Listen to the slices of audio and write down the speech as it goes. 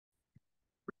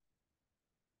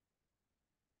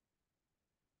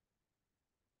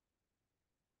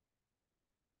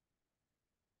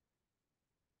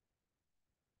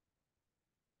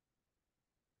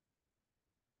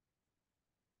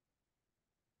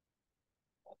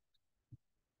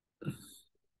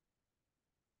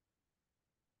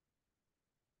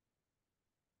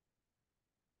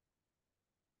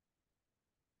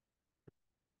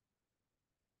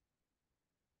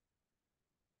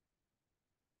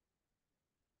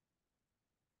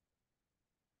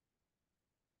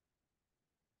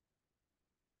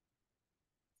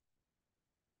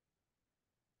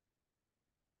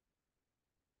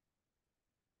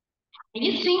Are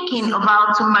you thinking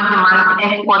about to maximize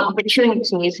export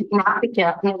opportunities in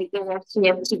Africa and the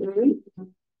AfCFTA?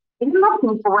 Are you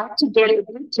looking for where to get a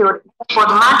detailed export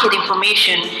market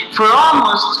information for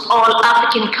almost all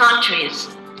African countries?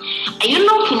 Are you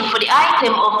looking for the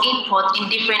item of import in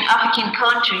different African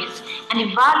countries and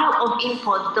the value of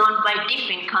import done by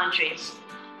different countries?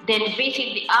 Then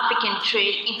visit the African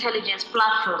Trade Intelligence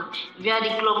Platform via the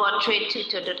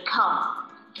globaltradetutor.com.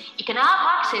 You can have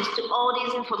access to all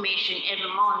this information every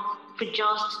month for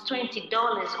just $20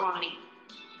 only.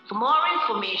 For more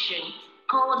information,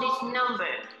 call this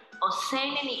number or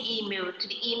send an email to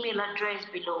the email address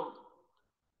below.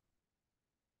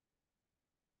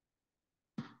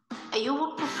 Are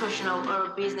you a professional or a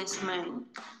businessman?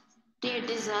 Do you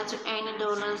desire to earn in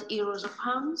dollars, euros, or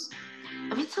pounds?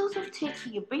 Have you thought of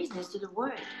taking your business to the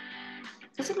world?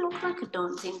 Does it look like a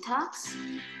daunting task?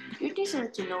 You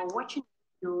deserve to know what you need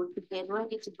to do to get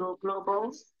ready to go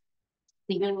global.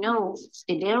 Do you know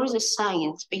that there is a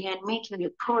science behind making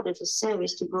your product or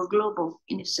service to go global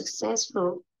in a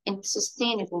successful and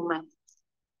sustainable manner?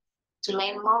 To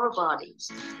learn more about it,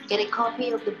 get a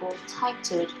copy of the book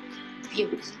titled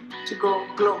Built to Go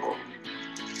Global,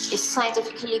 a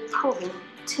scientifically proven,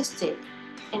 tested,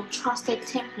 and trusted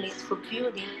template for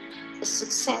building a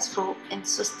successful and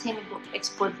sustainable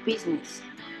export business.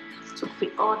 To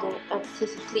pre-order a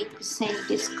 33%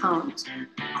 discount,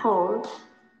 call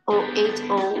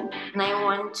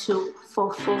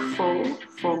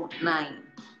 080-912-44449.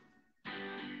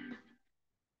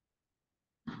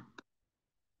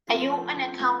 Are you an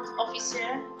account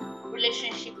officer,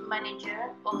 relationship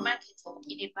manager, or marketer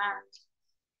in a bank?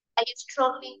 Are you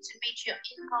struggling to meet your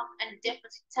income and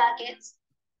deposit targets?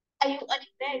 Are you on the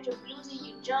verge of losing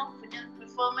your job for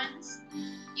non-performance?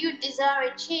 You desire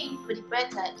a change for the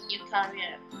better in your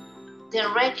career?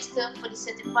 Then register for the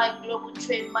Certified Global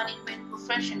Trade Management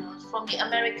Professionals from the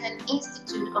American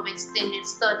Institute of Extended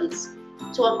Studies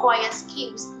to acquire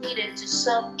skills needed to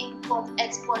solve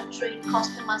import-export trade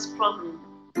customers' problems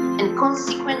and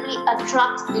consequently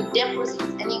attract the deposits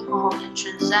and income of your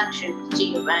transactions to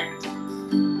your bank.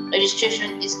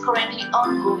 Registration is currently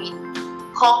ongoing.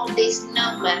 Call this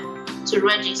number to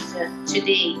register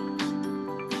today.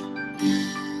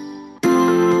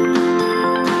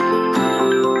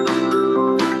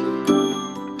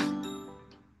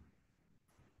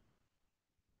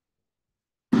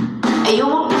 Are you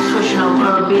a professional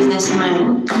or a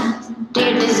businessman? Do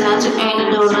you desire to earn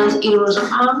in dollars, euros, or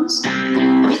pounds?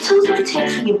 Have you thought of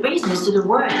taking your business to the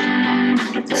world?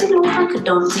 Does it look like a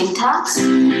daunting task?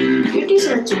 You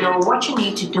deserve to know what you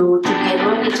need to do to get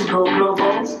ready to go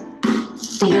global.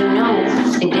 Do you know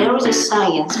that there is a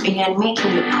science behind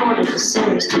making your product or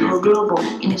service to go global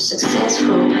in a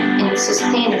successful and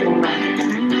sustainable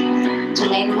manner? To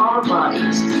learn more about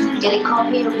it, get a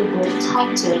copy of the book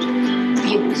titled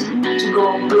Built to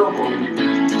Go Global,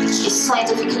 a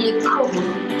scientifically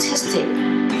proven, tested,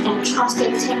 and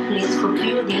trusted template for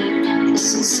building a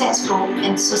successful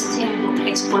and sustainable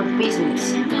export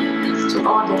business. To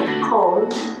order, call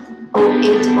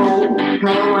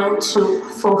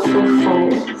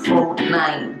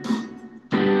 080-912-44449.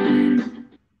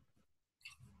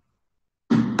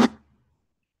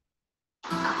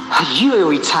 Are you a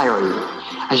retiree?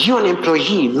 Are you an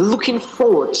employee looking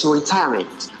forward to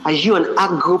retirement? Are you an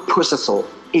agro processor,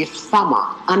 a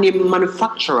farmer, and a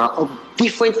manufacturer of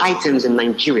different items in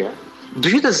Nigeria? Do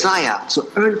you desire to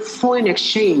earn foreign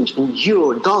exchange in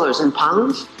euro, dollars, and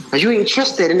pounds? Are you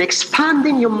interested in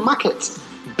expanding your market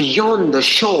beyond the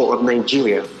shore of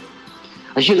Nigeria?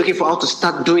 Are you looking for how to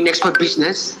start doing export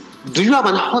business? Do you have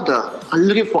an order and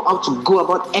looking for how to go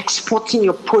about exporting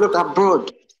your product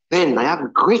abroad? Then I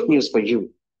have great news for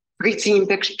you. Great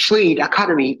Impex Trade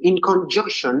Academy, in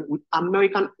conjunction with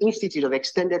American Institute of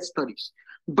Extended Studies,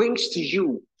 brings to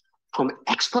you from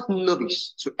export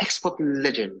novice to export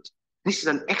legend. This is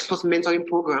an export mentoring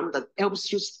program that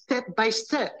helps you step by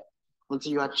step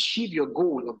until you achieve your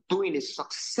goal of doing a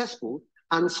successful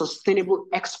and sustainable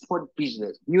export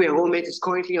business. New enrollment is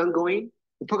currently ongoing.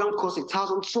 The program costs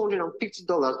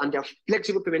 $1,250 and there are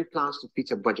flexible payment plans to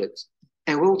fit your budget.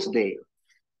 Enroll today.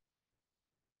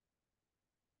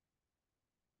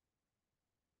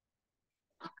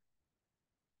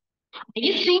 Are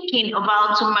you thinking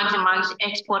about to maximize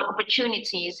export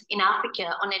opportunities in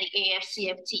Africa under the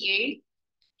AfCFTA?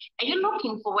 Are you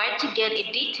looking for where to get a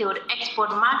detailed export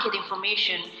market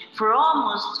information for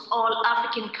almost all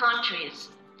African countries?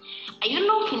 Are you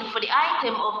looking for the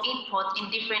item of import in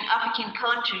different African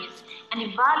countries and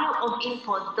the value of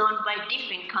import done by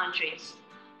different countries?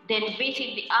 Then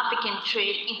visit the African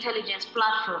Trade Intelligence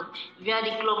Platform via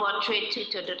the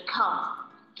globaltradetutor.com.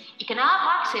 You can have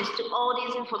access to all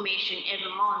this information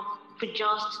every month for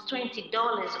just $20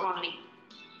 only.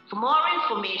 For more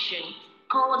information,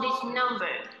 call this number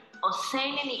or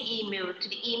send an email to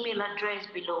the email address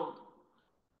below.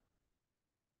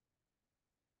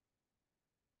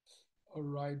 All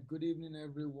right, good evening,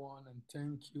 everyone, and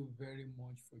thank you very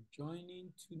much for joining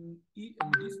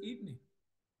this evening.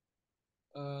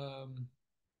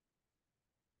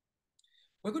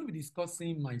 We're going to be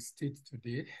discussing my state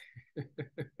today.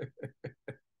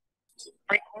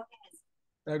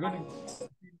 We're going to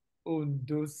be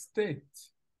Ondo State.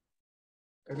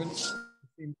 We're going to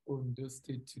be in Ondo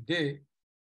State today.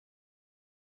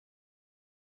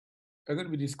 We're going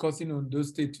to be discussing Ondo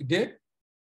State today.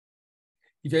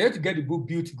 If you're here to get the book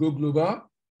Built to Go Global,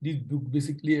 this book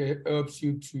basically helps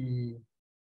you to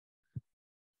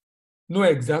know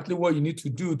exactly what you need to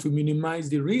do to minimize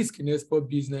the risk in export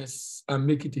business and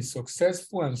make it a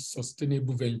successful and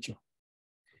sustainable venture.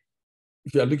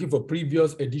 If you are looking for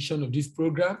previous edition of this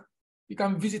program, you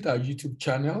can visit our YouTube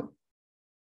channel,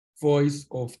 Voice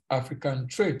of African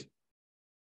Trade.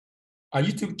 Our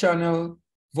YouTube channel,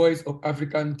 Voice of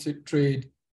African Trade,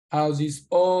 houses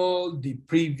all the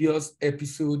previous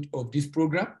episodes of this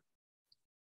program,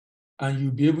 and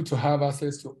you'll be able to have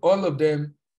access to all of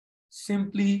them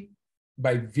simply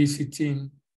by visiting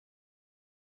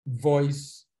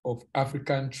Voice of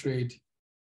African Trade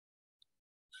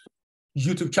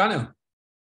YouTube channel.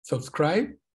 Subscribe,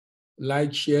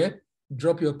 like, share,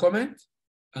 drop your comment,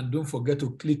 and don't forget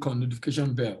to click on the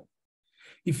notification bell.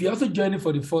 If you're also joining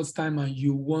for the first time and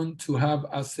you want to have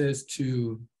access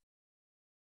to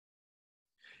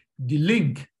the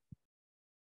link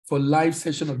for live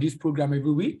session of this program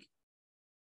every week,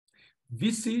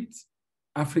 visit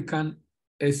African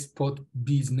Export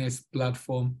Business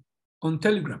Platform on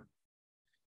Telegram.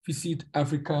 Visit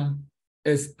African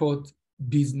Export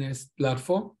Business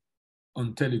Platform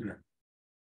on Telegram.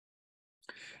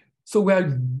 So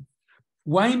we're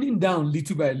winding down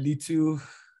little by little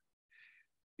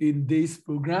in this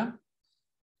program,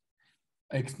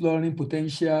 exploring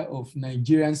potential of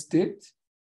Nigerian state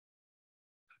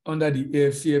under the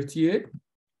AfCFTA.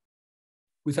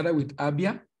 We started with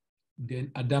Abia,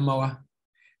 then Adamawa,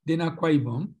 then Akwa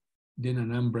Ibom, then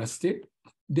Anambra State,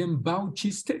 then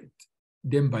Bauchi State,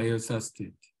 then Bayelsa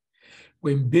State.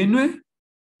 When Benue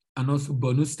and also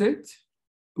Borno State,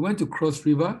 we went to Cross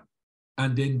River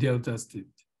and then Delta State.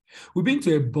 We've been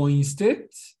to Ebonyi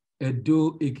State,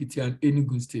 Edo, Ekiti, and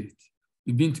Enugu State.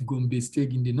 We've been to Gombe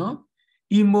State in the north,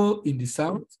 Imo in the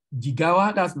south,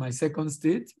 Jigawa, that's my second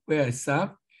state where I serve,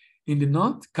 in the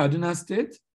north, Kaduna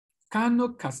State, Kano,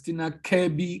 Katsina,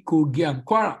 Kebbi, Kogi, and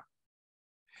Kwara.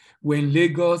 When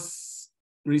Lagos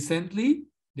recently,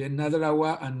 then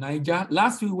Nasarawa and Niger.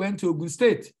 Last we went to Ogun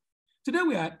State. Today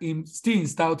we are still in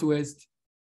Southwest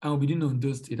and we'll be doing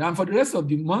Ondo State. And for the rest of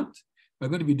the month, we're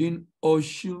going to be doing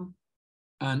Osun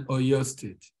and Oyo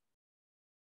State.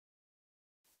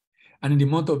 And in the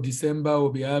month of December, we'll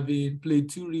be having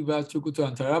Plateau, Rivers, Sokoto,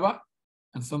 and Taraba.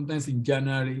 And sometimes in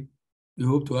January, we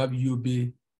hope to have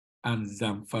Yobe and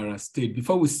Zamfara State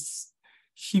before we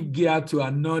shift gear to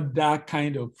another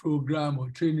kind of program or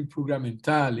training program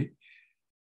entirely.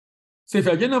 So if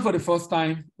you're joining for the first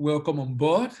time, welcome on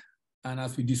board. And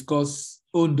as we discuss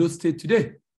Ondo State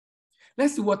today,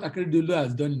 let's see what Akeredolu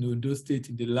has done in Ondo State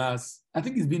in the last, I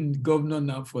think he's been governor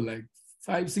now for like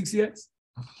 5-6 years.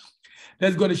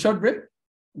 Let's go on a short break.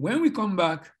 When we come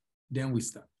back, then we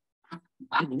start.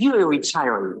 Are you a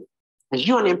retiree? Are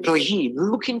you an employee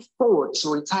looking forward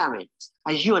to retirement?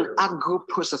 Are you an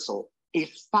agro-processor, a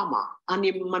farmer, and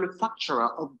a manufacturer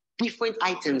of different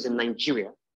items in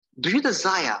Nigeria? Do you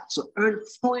desire to earn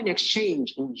foreign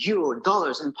exchange in euro,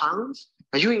 dollars, and pounds?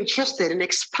 Are you interested in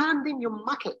expanding your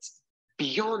market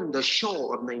beyond the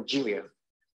shore of Nigeria?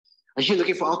 Are you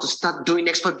looking for how to start doing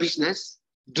export business?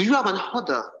 Do you have an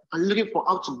order and looking for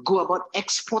how to go about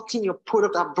exporting your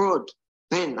product abroad?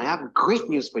 Then I have great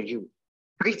news for you.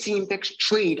 Pretty Impex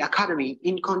Trade Academy,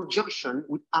 in conjunction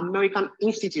with American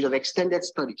Institute of Extended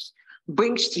Studies,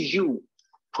 brings to you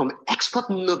from export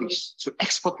novice to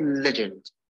export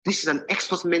legend. This is an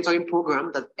export mentoring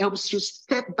program that helps you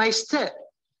step by step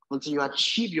until you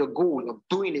achieve your goal of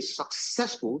doing a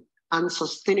successful and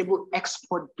sustainable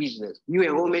export business. New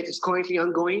enrollment is currently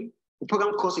ongoing. The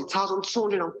program costs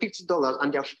 $1,250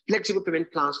 and there are flexible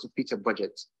payment plans to fit your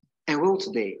budget. Enroll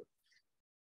today.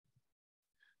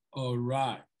 All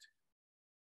right.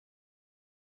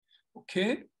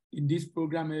 Okay, in this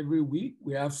program every week,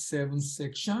 we have 7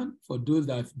 sections for those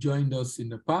that have joined us in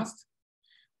the past.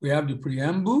 We have the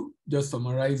preamble, just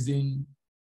summarizing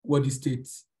what the state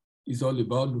is all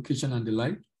about, location and the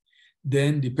like.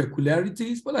 Then the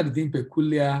peculiarities, what are the things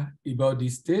peculiar about the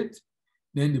state?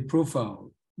 Then the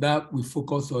profile, that we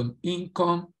focus on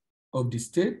income of the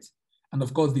state, and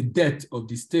of course the debt of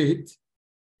the state.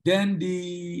 Then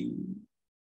the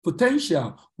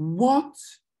potential, what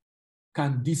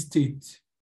can this state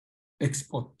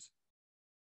export?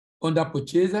 Under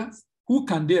purchasers, who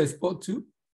can they export to,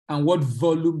 and what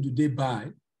volume do they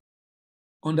buy?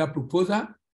 Under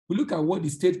proposer, we look at what the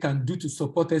state can do to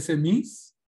support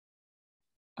SMEs.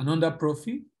 And under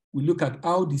profit, we look at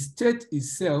how the state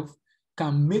itself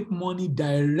can make money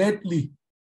directly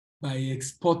by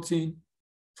exporting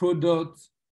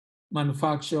products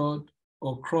manufactured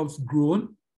or crops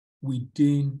grown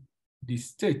within the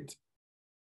state.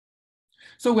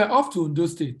 So we're off to Ondo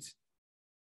State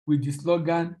with the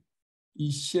slogan,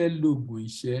 Iṣẹ́ l'Ògùn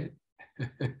Ìṣẹ́.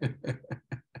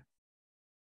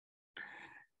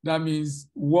 That means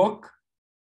work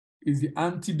is the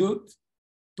antidote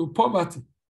to poverty.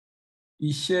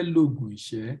 Iṣẹ́ l'Ògùn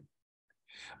Ìṣẹ́.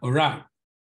 All right.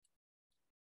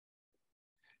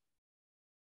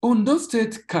 Ondo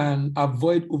State can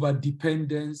avoid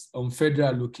overdependence on federal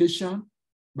allocation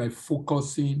by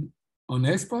focusing on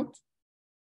export.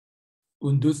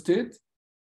 Ondo State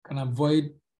can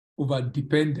avoid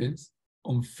overdependence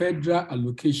on federal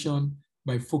allocation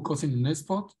by focusing on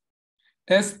export.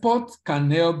 Export can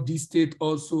help this state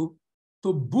also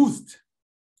to boost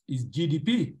its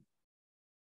GDP.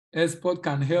 Export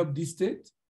can help this state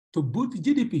to boost the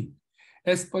GDP.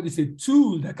 Export is a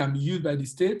tool that can be used by the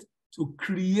state to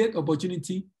create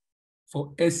opportunity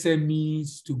for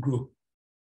SMEs to grow.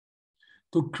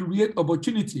 To create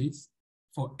opportunities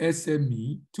for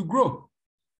SME to grow.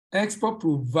 Export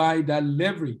provides that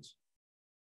leverage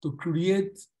to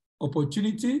create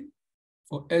opportunity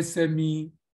for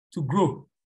SME to grow.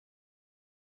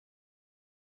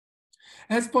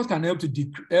 Export can help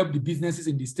help the businesses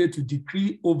in the state to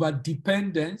decrease over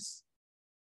dependence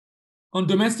on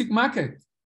domestic market.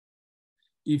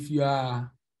 If you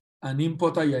are an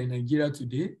importer, you are in Nigeria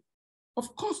today,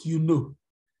 of course you know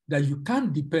that you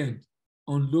can't depend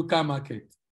on local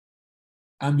market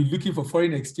and be looking for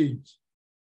foreign exchange.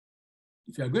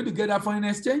 If you are going to get that foreign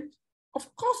exchange,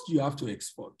 of course you have to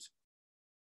export.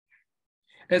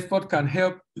 Export can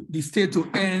help the state to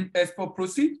earn export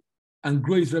proceeds and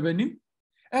grow its revenue.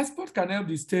 Export can help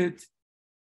the state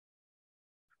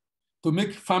to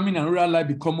make farming and rural life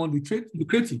become more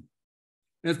lucrative.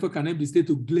 Export can help the state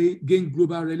to gain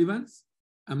global relevance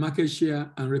and market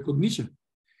share and recognition.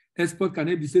 Export can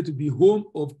help the state to be home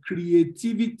of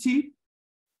creativity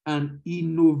and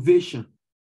innovation.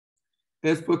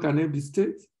 Export can help the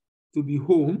state to be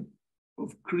home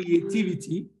of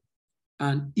creativity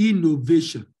and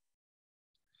innovation.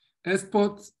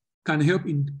 Export can help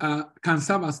can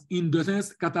serve as industrial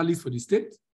catalyst for the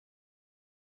state.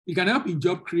 It can help in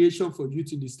job creation for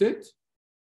youth in the state.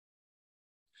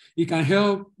 It can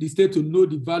help the state to know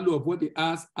the value of what it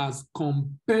has as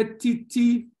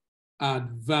competitive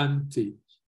advantage.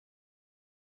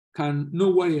 Can know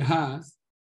what it has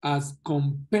as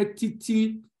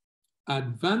competitive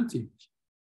advantage.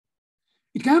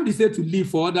 It can help the state to live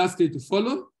for other states to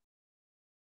follow.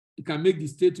 It can make the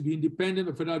state to be independent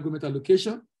of federal government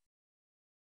allocation.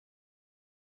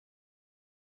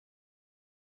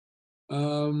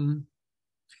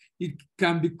 It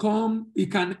can become,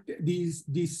 this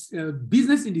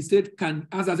business in the state can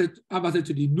have access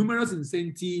to the numerous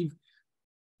incentives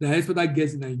the exporter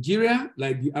gets in Nigeria,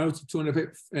 like the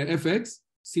RT200 FX,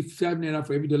 65 naira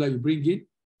for every dollar you bring in.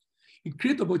 It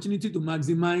creates opportunity to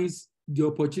maximize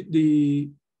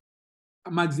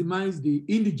the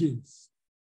indigence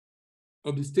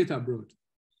of the state abroad.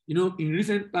 You know, in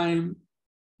recent time,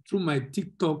 through my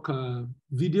TikTok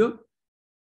video,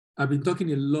 I've been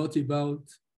talking a lot about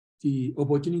the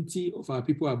opportunity of our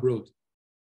people abroad.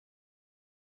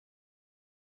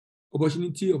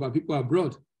 Opportunity of our people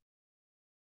abroad.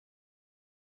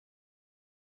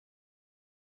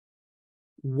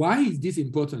 Why is this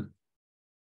important?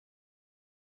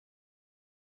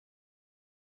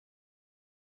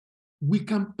 We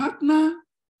can partner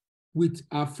with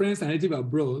our friends and relatives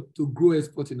abroad to grow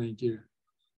export in Nigeria.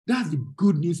 That's the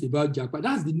good news about Japan.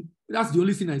 That's the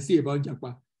only thing I say about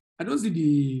Japan. I don't see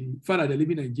the fact that they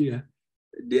live in Nigeria.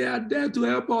 They are there to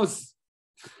help us.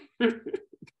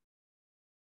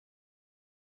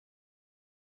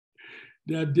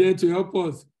 They are there to help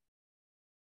us.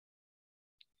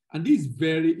 And this is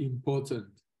very important.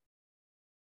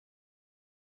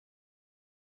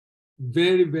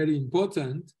 Very, very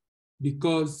important,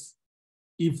 because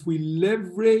if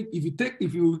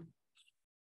you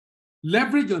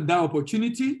leverage on that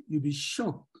opportunity, you'll be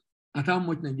shocked at how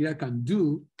much Nigeria can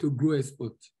do to grow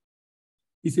export.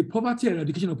 It's a poverty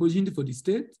eradication opportunity for the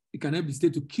state. It can help the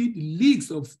state to keep the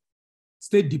leaks of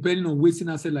state depending on wasting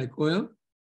assets like oil.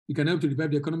 It can help to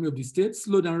revive the economy of the state,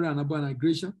 slow down rural and urban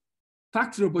migration,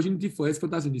 tax opportunity for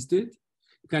exporters in the state.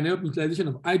 It can help utilization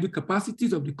of idle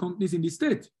capacities of the companies in the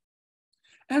state.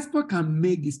 Export can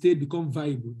make the state become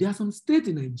viable. There are some states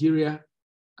in Nigeria,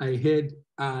 I heard,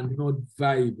 are not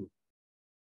viable.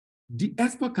 The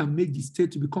export can make the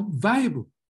state to become viable.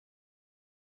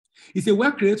 It's a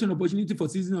well-created opportunity for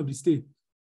citizens of the state.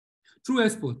 Through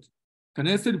export, can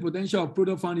estimate the potential of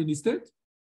product found in the state.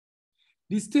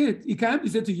 The state, it can help the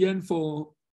state to yearn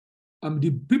for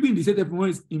the people in the state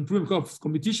that improve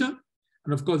competition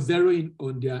and, of course, zeroing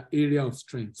on their area of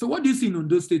strength. So what do you see in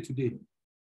Ondo State today?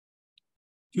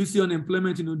 Do you see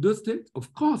unemployment in Ondo State?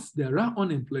 Of course, there are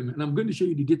unemployment. And I'm going to show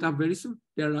you the data very soon.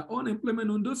 There are unemployment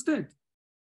in Ondo State.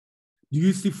 Do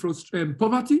you see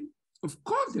poverty? Of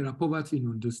course, there are poverty in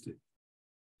Ondo State.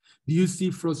 Do you see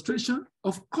frustration?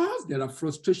 Of course, there are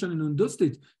frustration in Ondo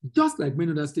State, just like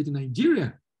many other states in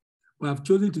Nigeria. We have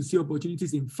chosen to see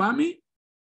opportunities in farming,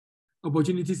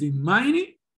 opportunities in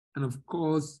mining, and of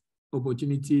course,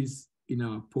 opportunities in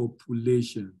our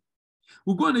population.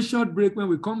 We'll go on a short break. When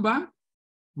we come back,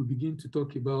 we begin to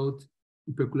talk about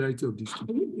the peculiarity of this. Are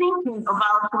you thinking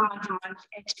about maximize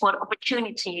export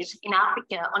opportunities in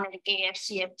Africa under the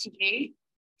AfCFTA?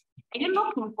 Are you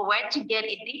looking for where to get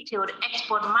a detailed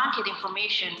export market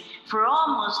information for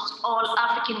almost all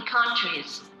African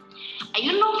countries? Are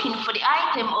you looking for the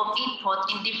item of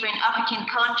import in different African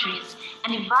countries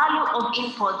and the value of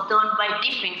import done by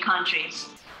different countries?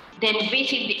 Then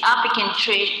visit the African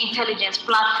Trade Intelligence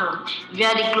Platform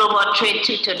via the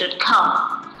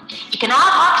globaltradetutor.com. You can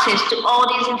have access to all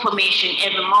this information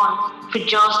every month for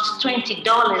just $20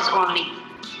 only.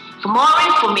 For more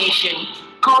information,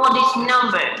 call this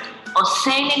number or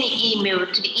send an email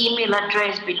to the email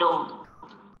address below.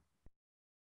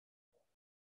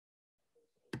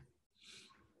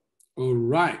 All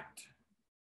right.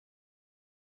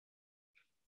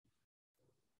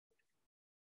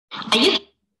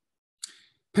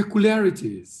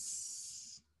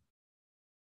 Peculiarities.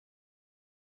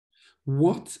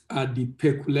 What are the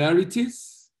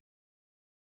peculiarities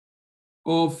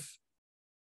of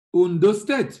Ondo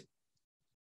State?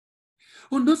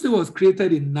 Ondo State was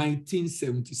created in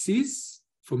 1976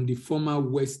 from the former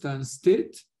Western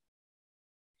state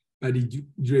by the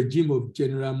regime of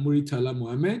General Muritala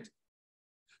Mohammed.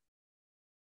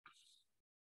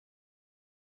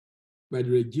 By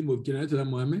the regime of General Muritala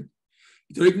Mohammed.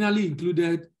 It originally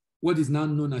included what is now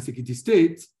known as Ekiti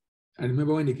State. I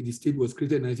remember when Ekiti State was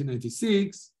created in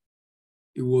 1996,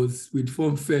 it was with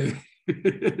fanfare.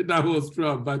 That was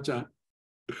from Abacha.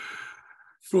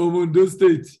 From Ondo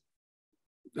State.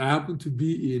 I happened to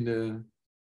be in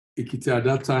Ekiti at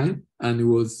that time, and it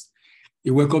was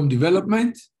a welcome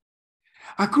development.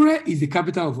 Akure is the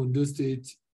capital of Ondo State.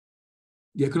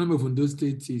 The economy of Ondo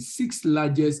State is 6th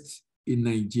largest in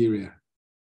Nigeria.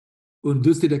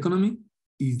 Ondo State economy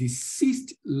is the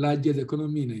 6th largest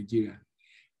economy in Nigeria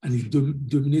and is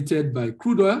dominated by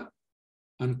crude oil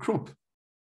and crop.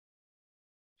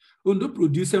 Ondo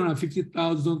produced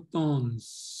 750,000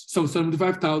 tons, so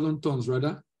 75,000 tons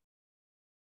rather,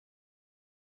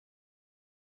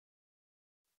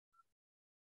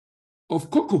 of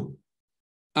cocoa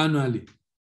annually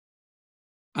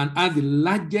and has the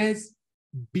largest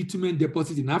bitumen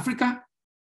deposit in Africa,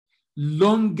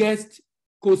 longest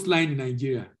coastline in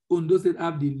Nigeria. Ondo State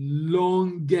have the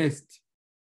longest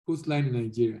coastline in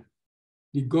Nigeria.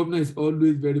 The governor is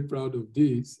always very proud of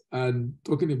this and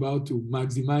talking about to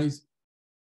maximize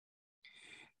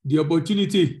the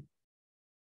opportunity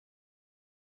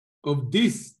of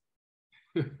this.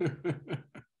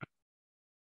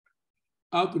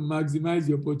 How to maximize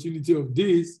the opportunity of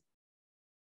this.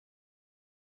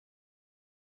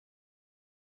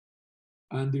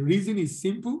 And the reason is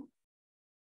simple.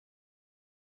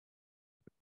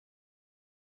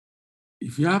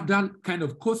 If you have that kind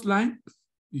of coastline,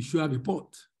 you should have a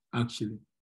port, actually.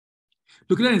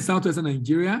 Located in southwestern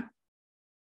Nigeria,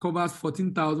 covers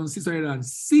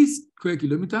 14,606 square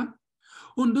kilometers.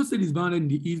 Ondo State is bounded in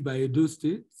the east by Edo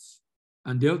State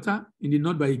and Delta, in the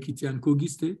north by Ekiti and Kogi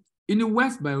State, in the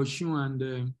west by Osun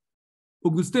and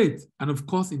Ogun State, and of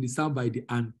course in the south by the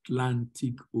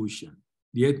Atlantic Ocean.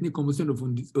 The ethnic composition of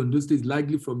Ondo State is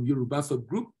likely from Yoruba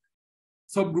subgroup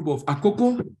of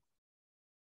Akoko,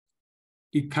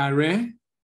 Ikare,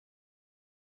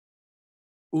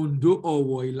 Ondo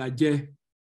Owo Ilaje,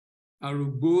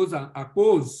 Arugbos and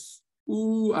Akos,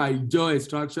 who are Ijaw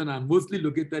extraction and mostly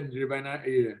located in the Riverina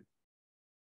area.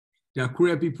 The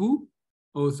Akure people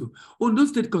also. Ondo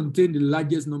State contains the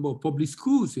largest number of public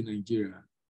schools in Nigeria.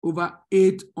 over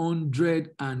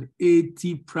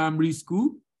 880 primary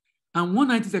school and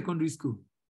 190 secondary school.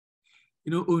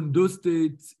 You know, Ondo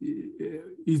State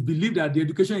is believed that the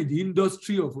education is the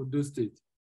industry of Ondo State,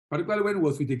 particularly when it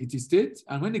was with Ekiti State,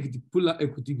 and when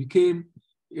Ekiti became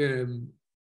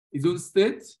its own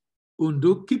state,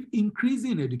 Ondo keep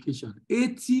increasing education.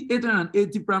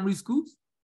 880 primary schools,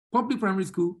 public primary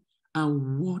school,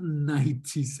 and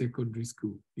 190 secondary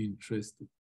school. Interesting.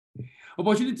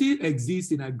 Opportunity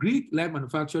exists in agri, light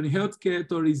manufacturing, healthcare,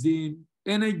 tourism,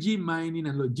 energy, mining,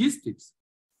 and logistics.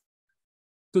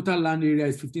 Total land area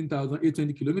is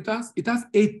 15,820 kilometers. It has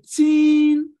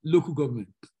 18 local government.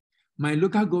 My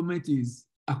local government is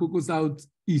Akoko South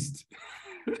East.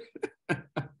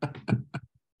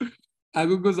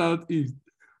 Akoko South East.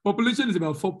 Population is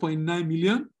about 4.9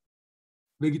 million.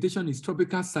 Vegetation is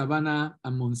tropical, savanna,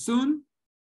 and monsoon.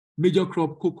 Major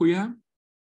crop, cocoa,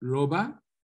 rubber,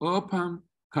 oil palm,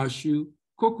 cashew,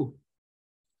 cocoa.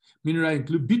 Minerals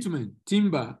include bitumen,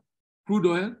 timber, crude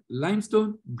oil,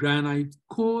 limestone, granite,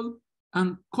 coal,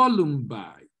 and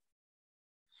columbine.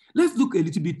 Let's look a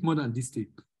little bit more than this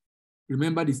state.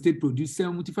 Remember, the state produced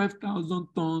 75,000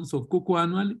 tons of cocoa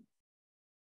annually.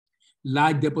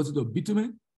 Large deposit of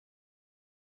bitumen.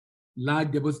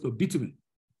 Large deposit of bitumen.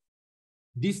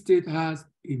 This state has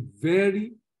a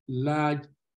very large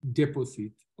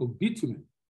deposit of bitumen.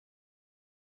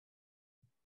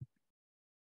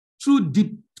 Through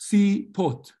deep sea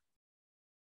port,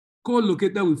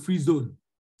 co-located with free zone,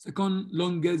 second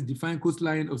longest defined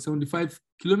coastline of 75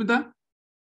 kilometers,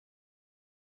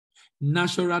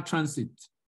 natural transit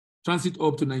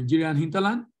up to Nigerian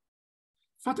hinterland,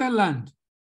 fertile land,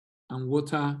 and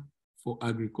water for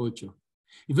agriculture.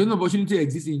 Investment opportunity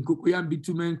exists in cocoa,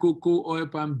 bitumen, cocoa, oil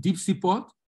palm, deep sea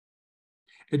port,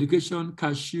 education,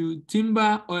 cashew,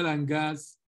 timber, oil and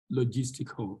gas, logistic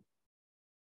hub.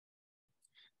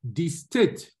 The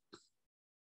state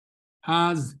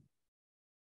has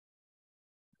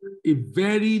a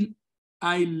very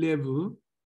high level,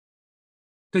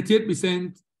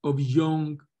 38% of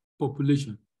young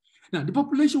population. Now, the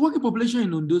population, working population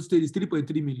in Ondo State is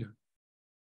 3.3 million.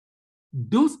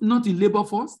 Those not in labor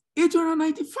force,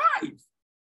 895.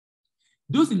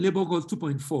 Those in labor force,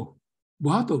 2.4.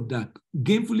 But out of that,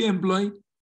 gainfully employed,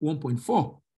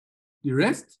 1.4. The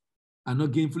rest are not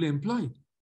gainfully employed.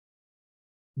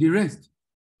 The rest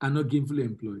are not gainfully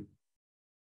employed.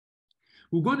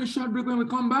 We'll go on a short break. When we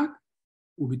come back,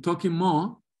 we'll be talking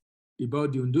more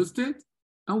about the Ondo State,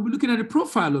 and we'll be looking at the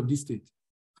profile of this state.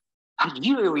 Are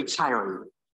you a retiree?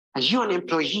 Are you an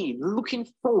employee looking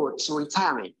forward to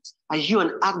retirement? Are you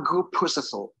an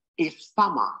agro-processor, a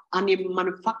farmer, and a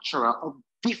manufacturer of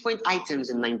different items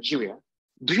in Nigeria?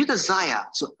 Do you desire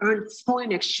to earn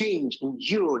foreign exchange in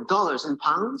euro, dollars, and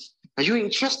pounds? Are you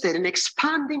interested in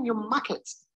expanding your market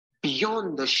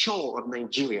beyond the shore of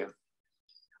Nigeria?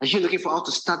 Are you looking for how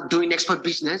to start doing export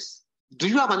business? Do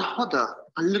you have an order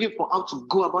and looking for how to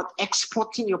go about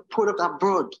exporting your product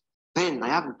abroad? Then I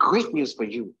have great news for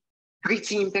you.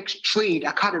 Creating Impex Trade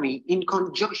Academy in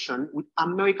conjunction with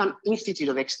American Institute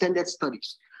of Extended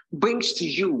Studies brings to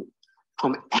you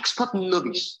from export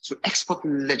novice to export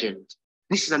legend.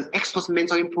 This is an export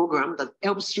mentoring program that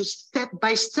helps you step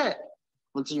by step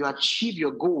until you achieve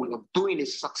your goal of doing a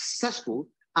successful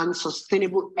and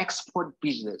sustainable export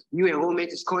business. New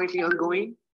enrollment is currently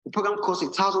ongoing. The program costs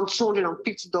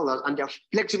 $1,250 and there are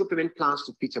flexible payment plans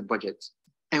to fit your budget.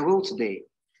 Enroll today.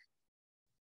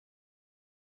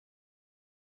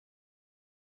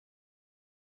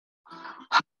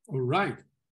 All right.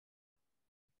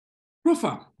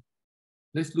 Profile.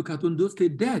 Let's look at Ondo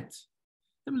State debt.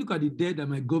 Let me look at the debt that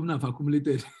my governor have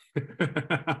accumulated.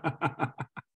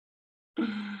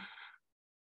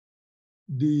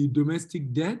 The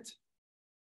domestic debt,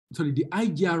 sorry, the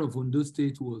IGR of Ondo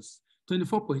State was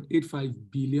 24.85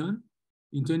 billion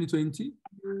in 2020,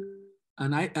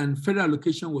 and federal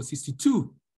allocation was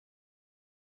 62.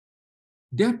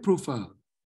 Debt profile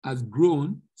has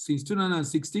grown since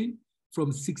 2016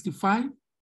 from 65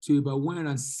 to about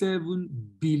 107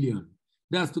 billion.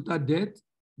 That's total debt,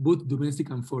 both domestic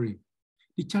and foreign.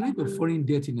 The challenge of foreign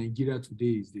debt in Nigeria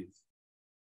today is this.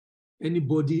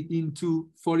 Anybody into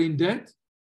foreign debt?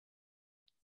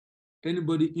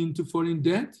 Anybody into foreign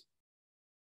debt?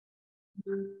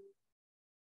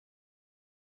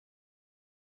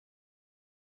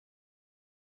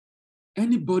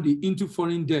 Anybody into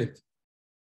foreign debt?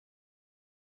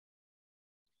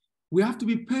 We have to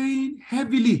be paying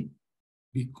heavily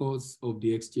because of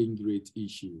the exchange rate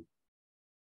issue.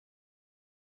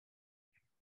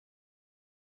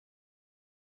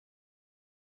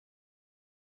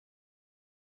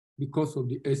 Because of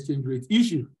the exchange rate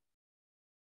issue.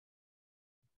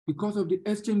 because of the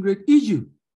exchange rate issue.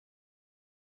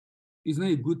 It's not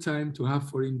a good time to have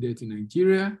foreign debt in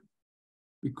Nigeria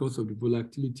because of the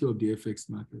volatility of the FX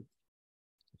market.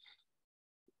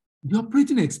 The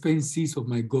operating expenses of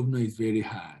my governor is very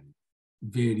high,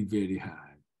 very, very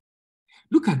high.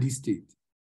 Look at this state.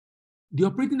 The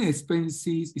operating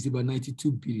expenses is about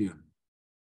 92 billion.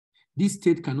 This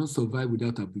state cannot survive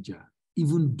without Abuja,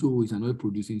 even though it's an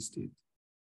oil-producing state.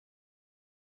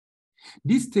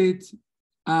 This state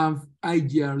have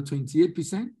IGR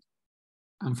 28%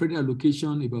 and federal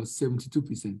allocation about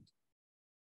 72%.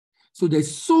 So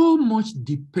there's so much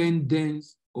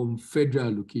dependence on federal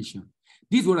allocation.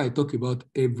 This is what I talk about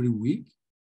every week.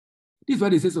 This is why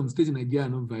they say some states in Nigeria are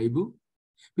not viable.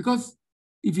 Because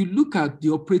if you look at the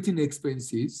operating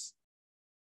expenses,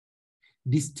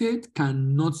 the state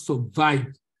cannot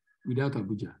survive without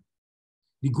Abuja.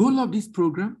 The goal of this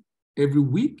program every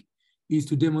week is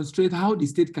to demonstrate how the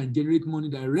state can generate money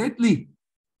directly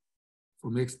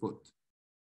from export.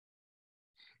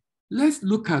 Let's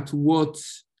look at what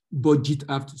budget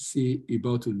have to say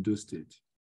about Ondo State.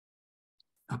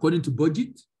 According to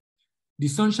budget, the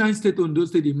Sunshine State Ondo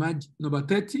State emerged number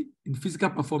 30 in physical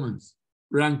performance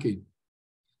ranking,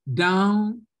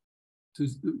 down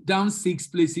 6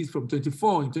 places from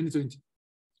 24 in 2020.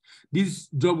 This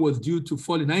drop was due to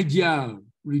fall in IGR,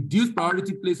 reduced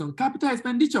priority placed on capital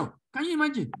expenditure. Can you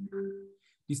imagine?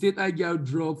 The state IGR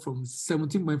dropped from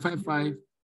 17.55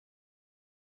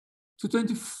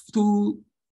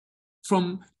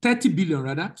 from 30 billion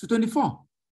rather to 24.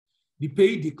 The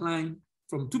pay declined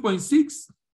from 2.6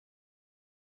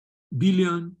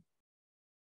 billion,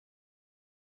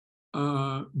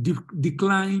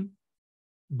 declined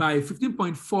by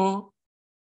 15.4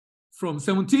 from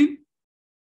 17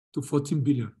 to 14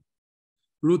 billion.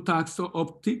 Road tax saw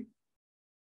uptick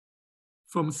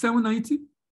from 790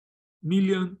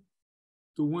 million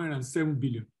to 107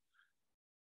 billion,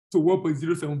 to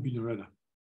 1.07 billion rather,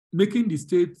 making the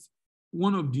state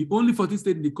one of the only 14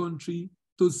 states in the country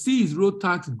to see its road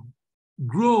tax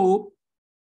grow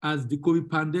as the COVID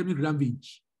pandemic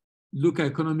ravaged local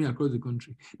economy across the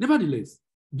country. Nevertheless,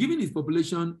 given its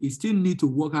population, it still needs to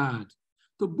work hard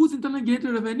to boost internal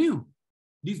generated revenue.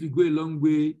 This will go a long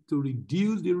way to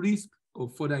reduce the risk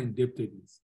of further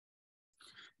indebtedness.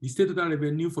 The state total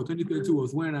revenue for 2022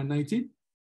 was 119.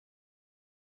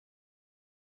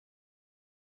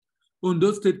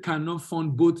 Ondo State cannot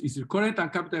fund both its recurrent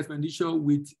and capital expenditure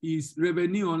with its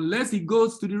revenue unless it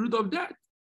goes to the root of debt,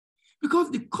 because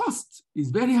the cost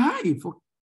is very high for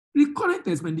recurrent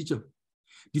expenditure.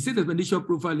 The state expenditure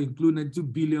profile includes 92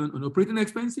 billion on operating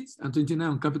expenses and 29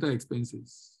 on capital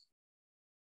expenses.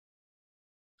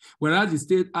 Whereas the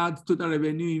state had total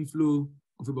revenue inflow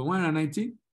of about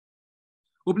 190,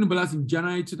 opening balance in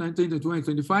January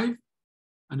 2025,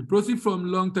 and the proceeds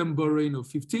from long-term borrowing of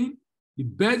 15, the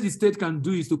best the state can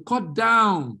do is to cut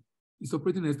down its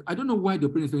operating expense. I don't know why the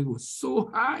operating expense was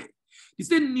so high. The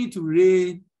state needs to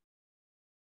rein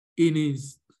in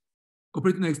its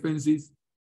operating expenses,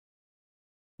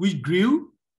 which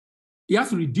grew. It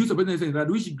has to reduce operating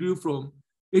expenses, which grew from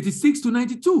 86 to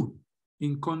 92.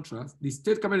 In contrast, the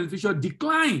state capital expenditure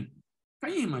declined.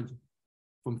 Can you imagine?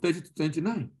 From 30 to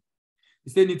 29. The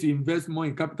state needs to invest more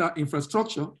in capital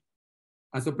infrastructure,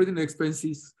 as operating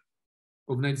expenses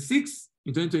of 96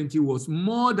 in 2020 was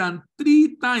more than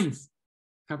 3 times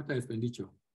capital expenditure.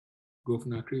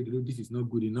 Governor Craig, this is not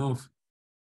good enough.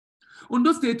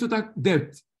 Ondo State total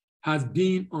debt has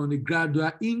been on a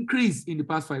gradual increase in the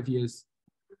past 5 years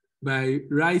by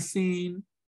rising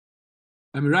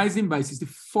by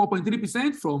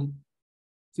 64.3% from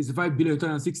 65 billion in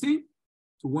 2016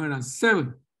 to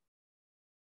 107.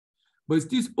 But it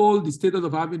still holds the status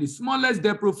of having the smallest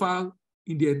debt profile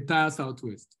in the entire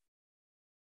Southwest.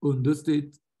 Ondo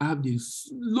State have the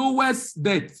lowest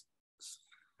debt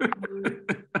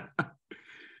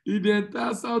in the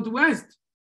entire Southwest.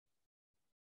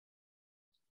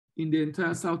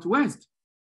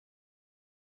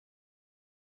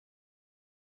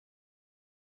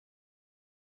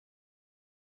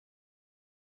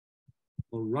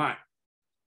 All right.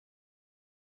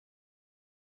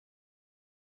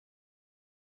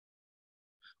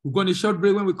 We're going to short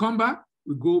break. When we come back,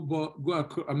 we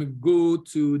go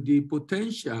to the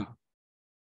potential.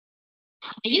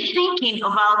 Are you thinking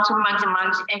about to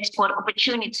maximize export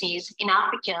opportunities in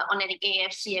Africa under the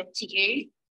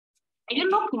AfCFTA? Are you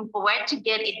looking for where to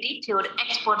get a detailed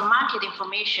export market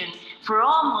information for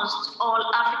almost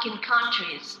all African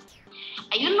countries?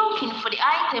 Are you looking for the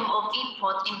item of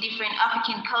import in different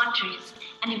African countries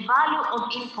and the value of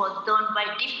import done by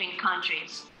different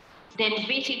countries? Then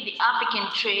visit the African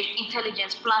Trade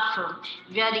Intelligence Platform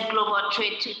via the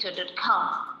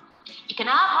globaltradetwitter.com. You can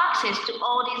have access to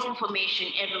all this information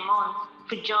every month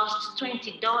for just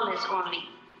 $20 only.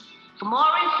 For more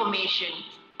information,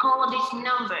 call this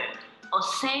number or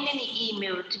send an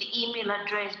email to the email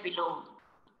address below.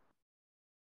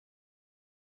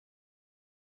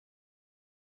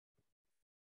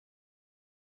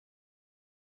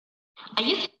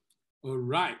 All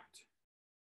right.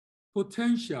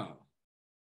 Potential.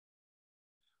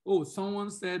 Oh,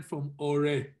 someone said from Ore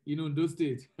in Ondo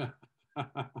State.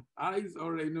 How is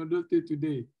Ore in Ondo State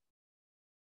today?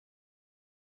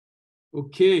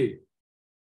 Okay.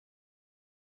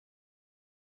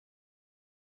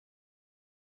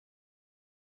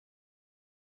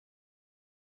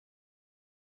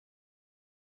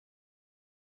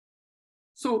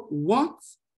 So what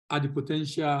are the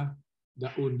potential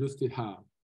that Ondo State have?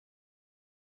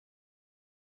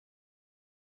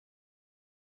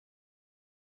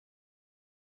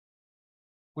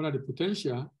 What are the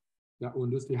potential that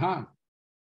Ondo State have?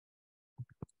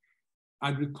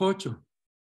 Agriculture,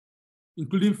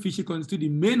 including fishing, constitute the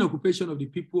main occupation of the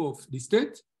people of the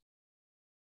state.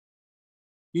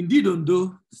 Indeed,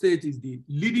 Ondo State is the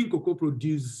leading cocoa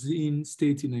producing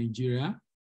state in Nigeria.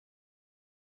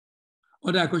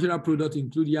 Other agricultural products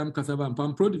include yam, cassava, and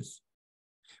palm produce.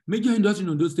 Major industries in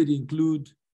Ondo State include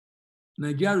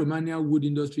Nigeria Romania wood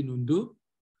industry in Ondo,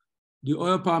 the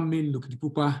oil palm mill in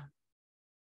Lokitipupa,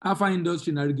 Alpha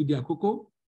industry in Arigidi Akoko,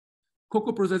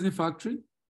 cocoa processing factory,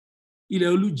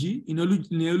 Ileoluji in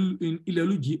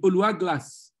Ileoluji, Olua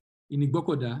Glass in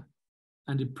Igbokoda,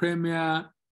 and the premier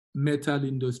metal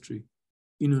industry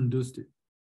in Ondo State,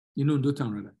 in Ondo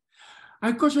Town rather.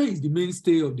 Agriculture is the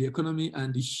mainstay of the economy,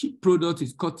 and the chief product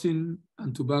is cotton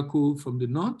and tobacco from the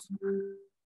north,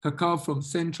 cacao from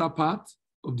central part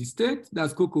of the state,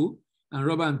 that's cocoa, and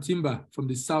rubber and timber from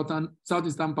the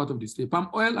southeastern part of the state. Palm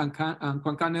oil and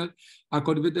palm kernel are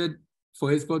cultivated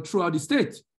for export throughout the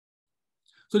state.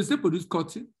 So the state produces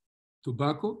cotton,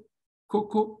 tobacco,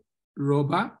 cocoa,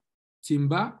 rubber,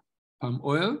 timber, palm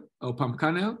oil or palm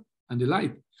kernel, and the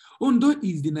like. Ondo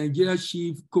is the Nigeria's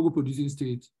chief cocoa producing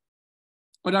state.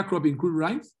 Other crops include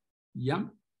rice,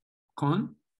 yam,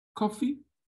 corn, coffee,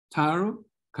 taro,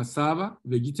 cassava,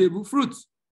 vegetable, fruits.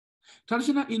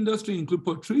 Traditional industry include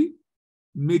pottery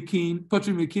making,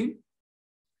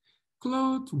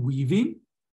 cloth weaving,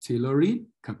 tailoring,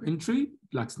 carpentry,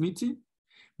 blacksmithing.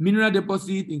 Mineral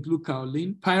deposits include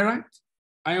kaolin, pyrite,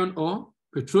 iron ore,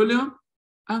 petroleum,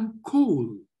 and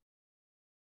coal.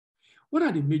 What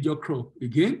are the major crops?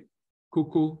 Again,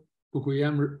 cocoa,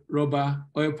 cocoyam, rubber,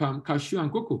 oil palm, cashew,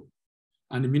 and cocoa.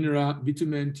 And the mineral,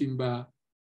 bitumen, timber,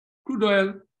 crude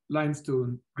oil,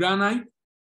 limestone, granite,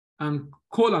 and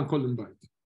coal and columbite.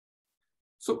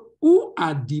 So who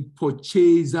are the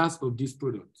purchasers of this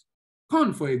product?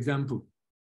 Corn, for example,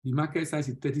 the market size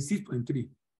is 36.3.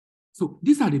 So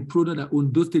these are the products that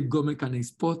Ondo State government can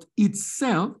export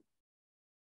itself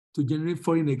to generate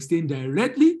foreign exchange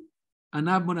directly and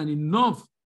have more than enough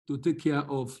to take care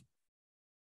of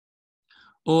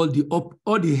all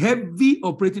the heavy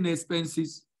operating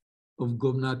expenses of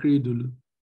Governor Akeredolu.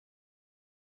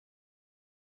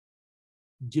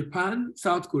 Japan,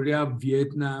 South Korea,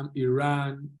 Vietnam,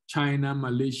 Iran, China,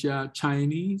 Malaysia,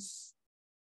 Chinese,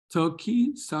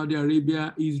 Turkey, Saudi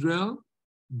Arabia, Israel,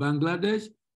 Bangladesh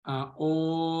are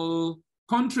all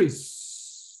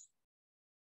countries.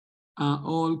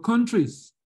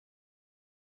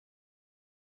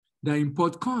 That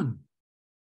import corn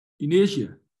in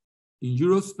Asia, in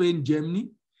Europe, Spain, Germany,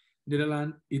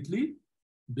 Netherlands, Italy,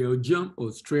 Belgium,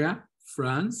 Austria,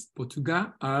 France,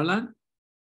 Portugal, Ireland,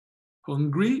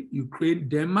 Hungary, Ukraine,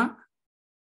 Denmark.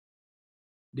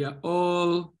 They are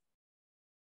all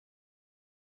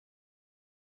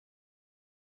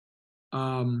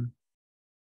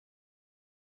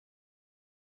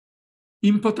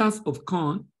importers of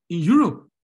corn in Europe,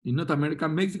 in North America,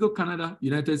 Mexico, Canada,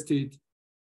 United States,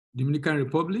 Dominican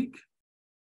Republic,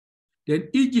 then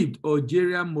Egypt,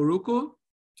 Algeria, Morocco,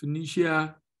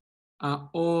 Tunisia are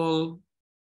all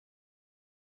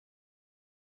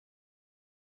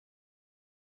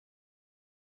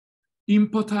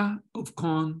importer of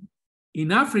corn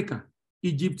in Africa.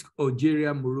 Egypt,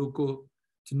 Algeria, Morocco,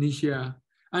 Tunisia.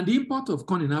 And the import of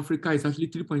corn in Africa is actually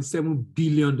 $3.7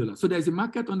 billion. So there's a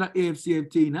market under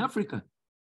AfCFTA in Africa.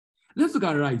 Let's look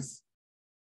at rice.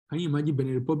 Can you imagine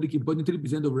Benin Republic importing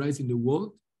 3% of rice in the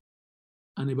world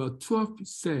and about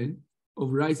 12% of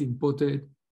rice imported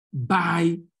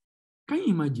by, can you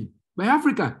imagine, by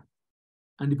Africa?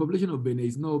 And the population of Benin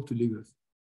is not up to Lagos.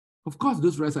 Of course,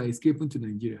 those rice are escaping to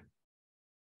Nigeria.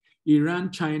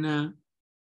 Iran, China,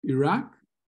 Iraq,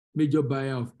 major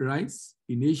buyer of rice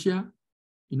in Asia.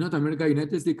 In North America,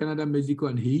 United States, Canada, Mexico,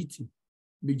 and Haiti,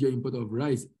 major importer of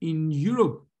rice. In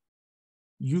Europe,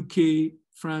 UK,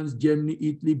 France, Germany,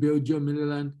 Italy, Belgium,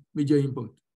 Netherlands, major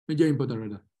importer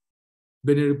rather.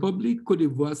 Benin Republic, Cote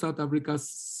d'Ivoire, South Africa,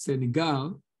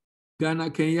 Senegal, Ghana,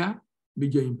 Kenya,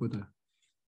 major importer.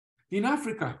 In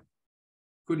Africa,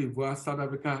 Cote d'Ivoire, South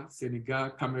Africa,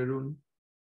 Senegal, Cameroon,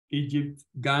 Egypt,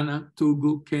 Ghana,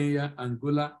 Togo, Kenya,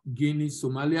 Angola, Guinea,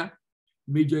 Somalia,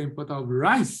 major importer of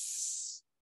rice.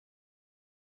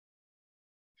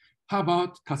 How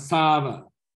about cassava?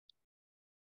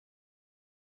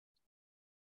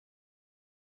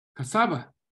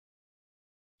 Cassava.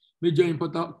 Major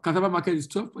importer, cassava market is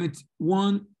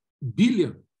 12.1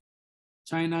 billion.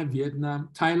 China, Vietnam,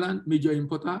 Thailand, major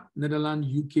importer, Netherlands,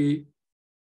 UK,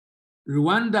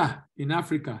 Rwanda in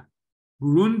Africa,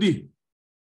 Burundi.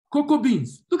 Cocoa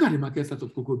beans. Look at the market size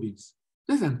of cocoa beans.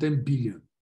 Less than 10 billion.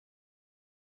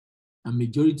 And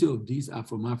majority of these are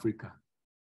from Africa.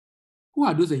 Who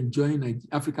are those enjoying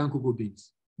African cocoa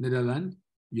beans? Netherlands,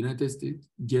 United States,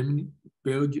 Germany,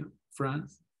 Belgium,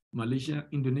 France, Malaysia,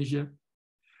 Indonesia.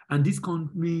 And these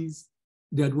countries,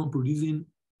 they are the one producing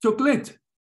chocolate.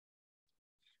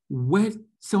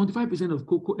 75% of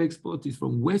cocoa export is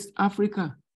from West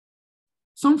Africa.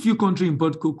 Some few countries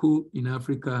import cocoa in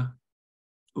Africa: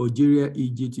 Algeria,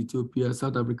 Egypt, Ethiopia,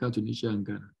 South Africa, Tunisia, and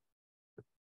Ghana.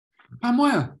 Palm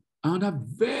oil, another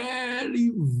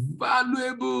very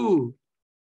valuable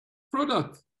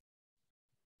product,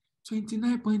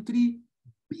 29.3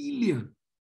 billion.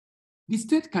 The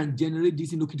state can generate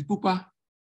this in Okitipupa,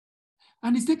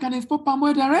 and the state can export palm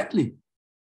oil directly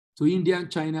to India,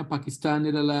 China, Pakistan,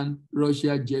 Netherlands,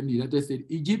 Russia, Germany, United States,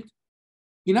 Egypt.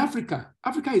 In Africa,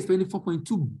 Africa is spending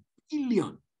 4.2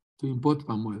 billion to import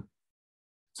palm oil.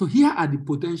 So here are the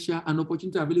potential and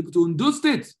opportunity available to Ondo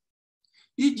State: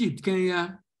 Egypt,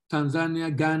 Kenya,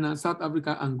 Tanzania, Ghana, South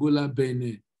Africa, Angola,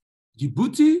 Benin,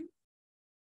 Djibouti,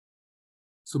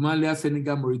 Somalia,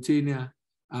 Senegal, Mauritania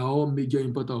are all major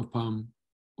importers of palm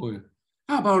oil.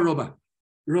 How about rubber?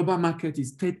 Rubber market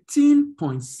is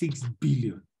 13.6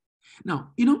 billion.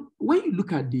 Now, when you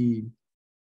look at the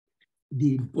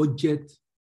budget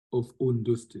of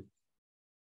Ondo State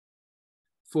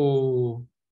for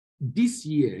this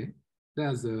year,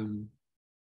 that's I'm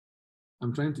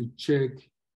trying to check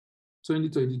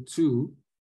 2022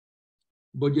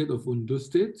 budget of Ondo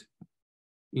State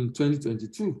in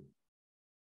 2022.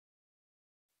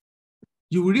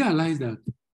 You will realize that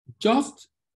just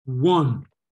one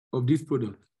of these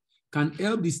products can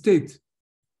help the state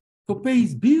to pay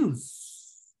its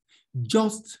bills.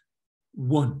 Just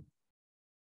one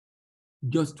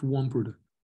product.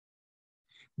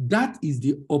 That is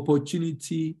the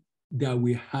opportunity that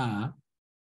we have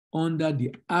under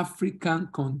the African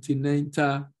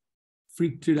Continental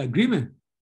Free Trade Agreement.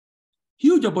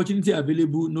 Huge opportunity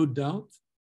available, no doubt.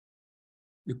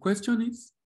 The question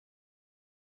is,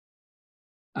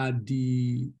 are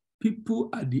the people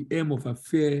at the helm of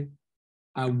affairs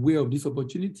aware of this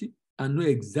opportunity and know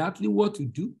exactly what to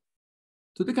do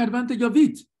to take advantage of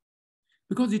it?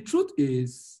 Because the truth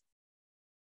is,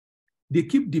 they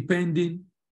keep depending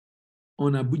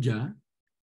on Abuja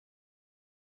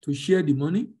to share the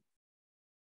money.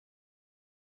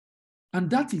 And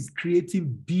that is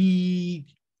creating big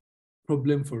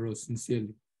problem for us,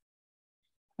 sincerely.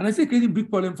 And I say creating big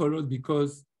problem for us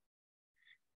because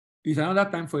it's another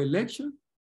time for election.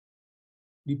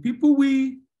 The people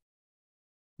we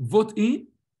vote in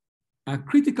are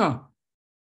critical.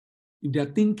 If they're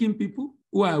thinking people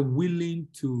who are willing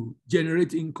to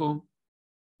generate income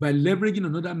by leveraging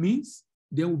another means,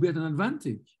 they will be at an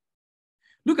advantage.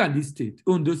 Look at this state,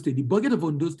 Ondo State. The budget of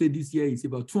Ondo State this year is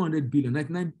about 200 billion,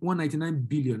 199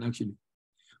 billion actually.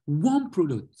 One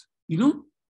product.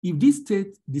 If this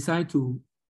state decide to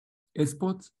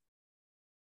export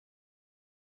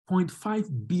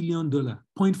 $0.5 billion,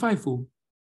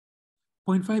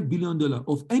 $0.5 billion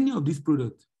of any of these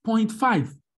products,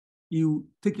 0.5, you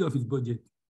take care of his budget.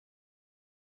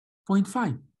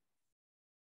 0.5.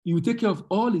 You will take care of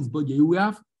all his budget. You will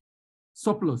have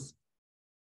surplus.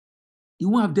 You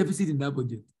won't have deficit in that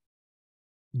budget.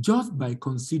 Just by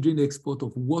considering the export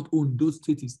of what Ondo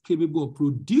State is capable of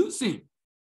producing.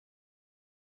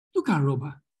 Look at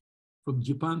rubber. From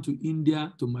Japan to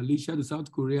India, to Malaysia, to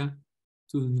South Korea,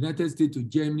 to the United States, to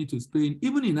Germany, to Spain,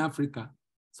 even in Africa,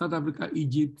 South Africa,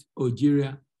 Egypt,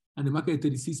 Algeria, and the market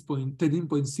is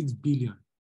 13.6 billion.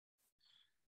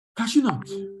 Cashew nut.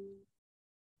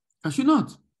 Cashew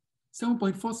nut,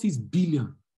 7.46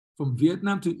 billion. From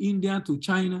Vietnam to India to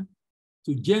China,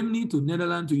 to Germany, to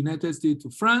Netherlands, to United States, to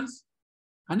France,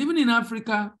 And even in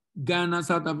Africa, Ghana,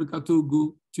 South Africa,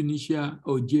 Togo, Tunisia,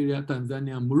 Algeria,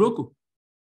 Tanzania, and Morocco.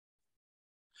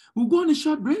 We'll go on a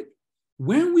short break.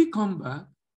 When we come back,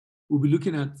 we'll be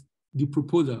looking at the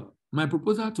proposal, my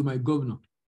proposal to my governor,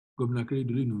 Governor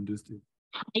Akeredolu in Ondo State.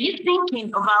 Are you thinking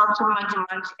about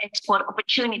maximize export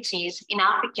opportunities in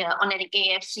Africa under the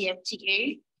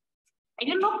AfCFTA? Are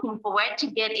you looking for where to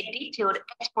get a detailed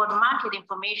export market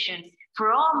information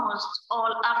for almost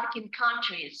all African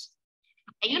countries?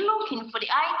 Are you looking for the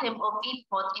item of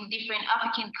import in different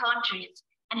African countries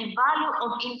and the value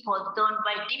of imports done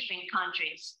by different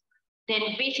countries? Then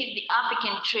visit the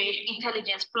African Trade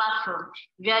Intelligence Platform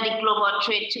via the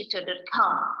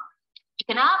globaltradetutor.com. You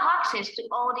can have access to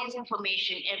all this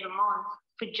information every month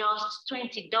for just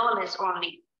 $20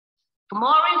 only. For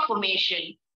more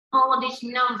information, call this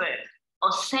number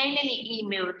or send an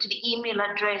email to the email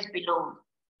address below.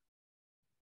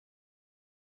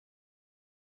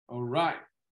 All right.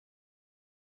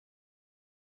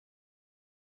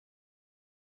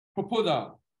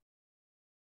 Proposal.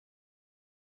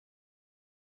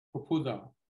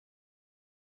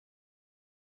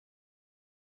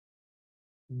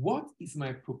 What is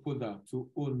my proposal to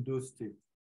Ondo State?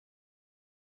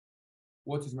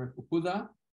 What is my proposal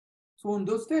to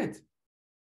Ondo State?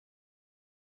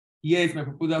 Here is my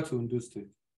proposal to Ondo State.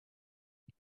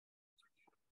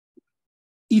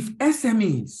 If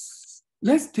SMEs,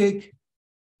 let's say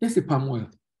palm oil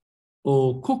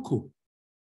or cocoa.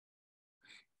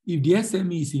 If the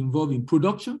SME is involved in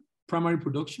production, primary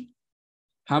production,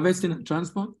 harvesting and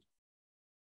transport,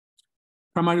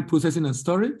 primary processing and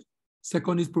storage,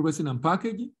 secondary processing and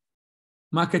packaging,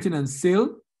 marketing and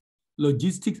sale,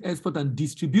 logistics, export and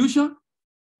distribution.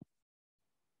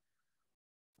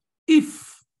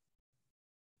 If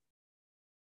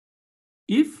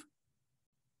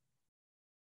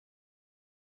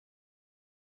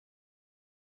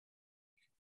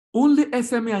only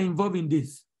SME are involved in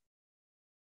this,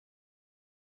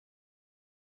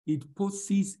 it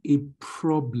poses a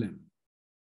problem.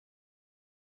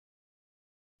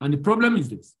 And the problem is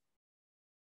this.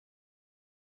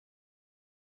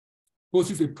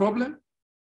 Poses a problem.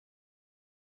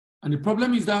 And the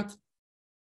problem is that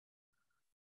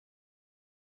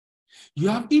you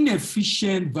have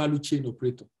inefficient value chain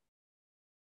operator.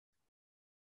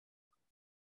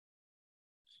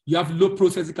 You have low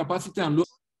processing capacity and low.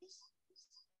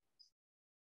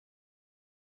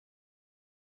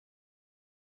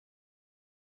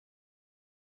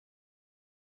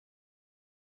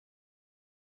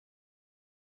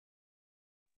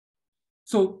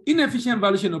 So inefficient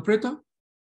value chain operator,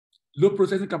 low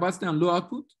processing capacity and low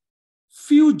output,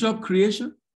 few job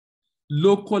creation,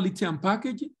 low quality and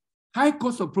packaging, high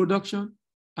cost of production,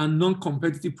 and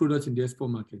non-competitive products in the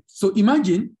export market. So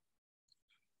imagine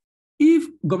if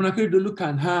Governor Akeredolu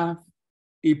can have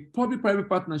a public-private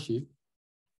partnership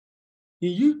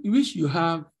in which you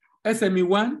have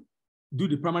SME1 do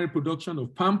the primary production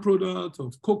of palm products,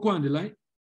 of cocoa and the like,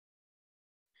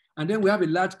 and then we have a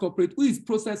large corporate who is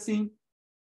processing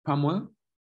palm oil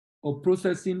or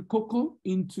processing cocoa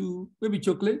into maybe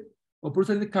chocolate or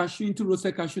processing cashew into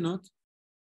roasted cashew nut.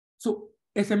 So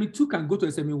SME2 can go to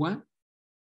SME1,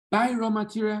 buy raw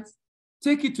materials,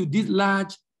 take it to this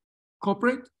large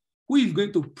corporate who is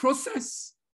going to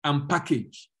process and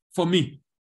package for me.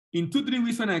 In 2-3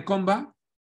 weeks when I come back,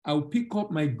 I will pick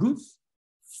up my goods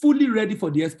fully ready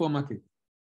for the export market.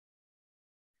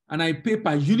 And I pay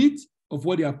per unit of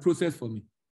what they have processed for me.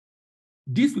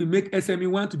 This will make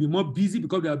SME1 to be more busy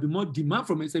because there will be more demand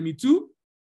from SME2,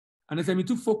 and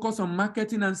SME2 focus on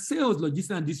marketing and sales,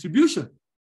 logistics and distribution.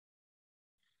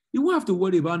 You won't have to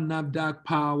worry about NAFDAC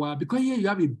power because here you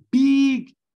have a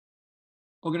big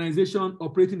organization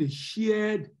operating a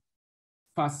shared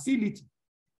facility.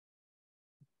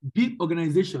 Big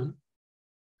organization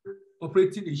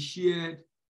operating a shared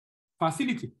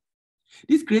facility.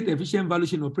 This creates efficient value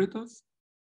chain operators,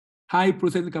 high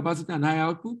processing capacity and high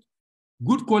output,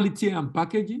 good quality and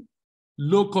packaging,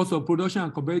 low cost of production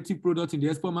and competitive products in the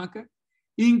export market,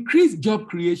 increase job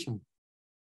creation,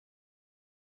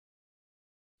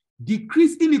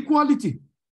 decrease inequality,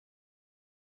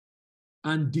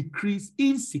 and decrease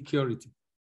insecurity.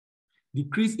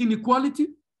 Decrease inequality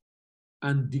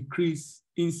and decrease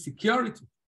insecurity.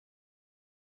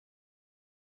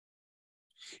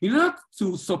 In order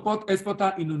to support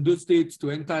exporters in Ondo State to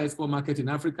enter export market in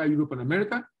Africa, Europe, and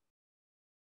America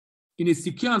in a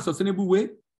secure and sustainable way,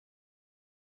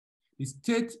 the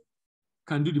state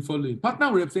can do the following.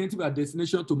 Partner with representative at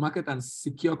destination to market and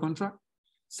secure contract.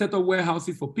 Set up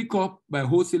warehouses for pickup by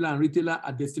wholesaler and retailer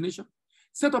at destination.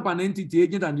 Set up an entity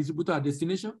agent and distributor at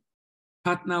destination.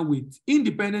 partner with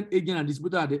independent agent and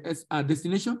distributor at the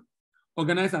destination,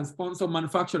 organize and sponsor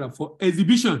manufacturer for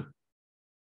exhibition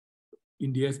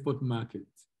in the export market.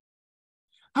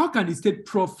 How can the state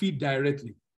profit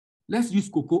directly? Let's use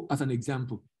cocoa as an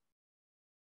example.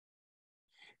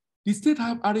 The state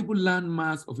have arable land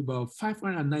mass of about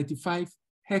 595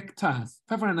 hectares,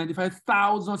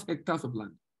 595,000 hectares of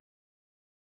land.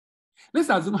 Let's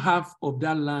assume half of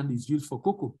that land is used for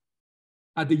cocoa.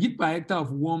 At the yield per hectare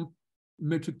of 1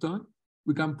 metric ton,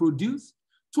 we can produce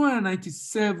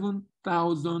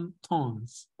 297,000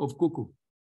 tons of cocoa.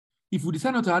 If we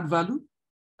decide not to add value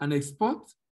and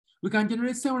export, we can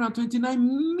generate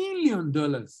 $729 million.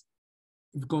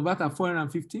 If we convert at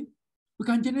 450, we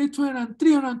can generate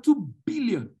 302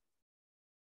 billion.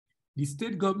 The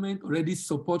state government already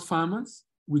support farmers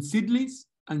with seedlings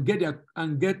and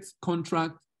get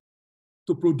contract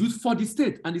to produce for the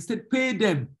state, and the state pay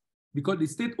them because the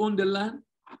state own the land,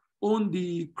 own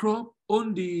the crop,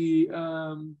 own the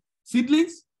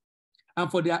seedlings,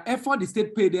 and for their effort, the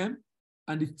state pay them,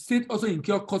 and the state also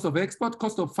incur cost of export,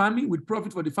 cost of farming with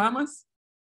profit for the farmers.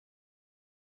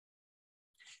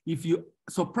 If you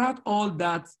subtract all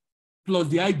that plus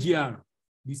the IGR,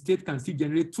 the state can still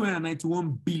generate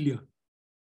 291 billion.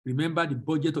 Remember, the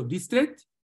budget of this state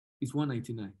is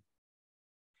 199.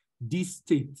 This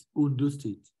state, Ondo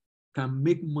State, can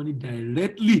make money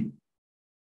directly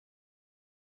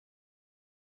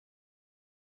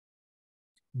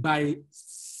by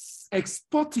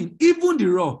exporting even the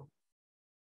raw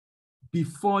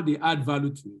before they add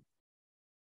value to it.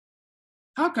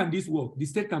 How can this work? The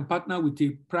state can partner with a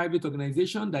private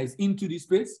organization that is into this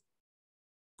space,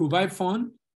 provide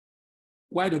fund,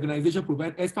 while the organization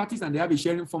provide expertise and they have a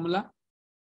sharing formula,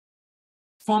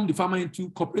 form the farmer into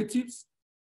cooperatives,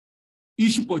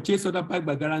 issue purchase order backed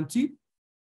by guarantee,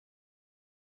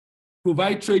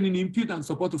 provide training input and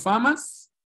support to farmers,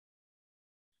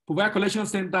 provide collection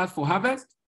centers for harvest,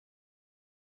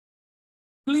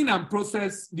 clean and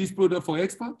process this product for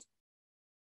export,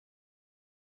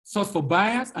 source for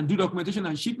buyers and do documentation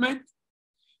and shipment,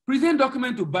 present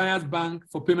document to buyers bank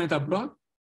for payment abroad,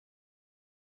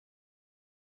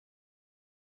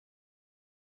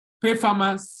 pay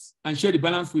farmers and share the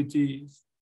balance with the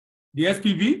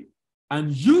SPV,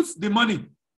 and use the money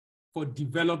for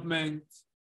development.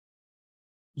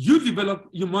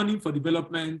 Your money for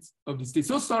development of the state.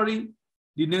 So sorry,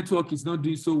 the network is not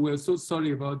doing so well. So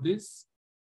sorry about this.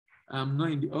 I'm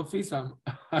not in the office. I'm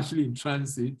actually in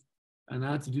transit, and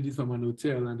I had to do this from an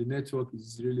hotel, and the network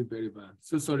is really very bad.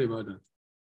 So sorry about that.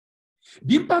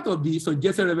 The impact of the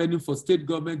suggested revenue for state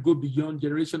government go beyond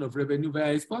generation of revenue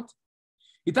via export.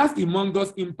 It has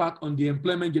humongous impact on the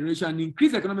employment generation and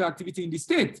increased economic activity in the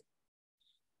state.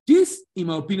 This, in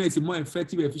my opinion, is a more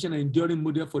effective, efficient, and enduring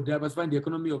model for diversifying the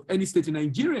economy of any state in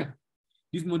Nigeria.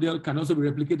 This model can also be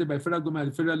replicated by federal government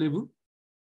at the federal level,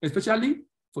 especially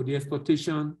for the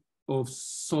exportation of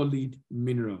solid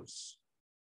minerals.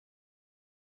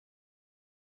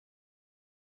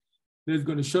 Let's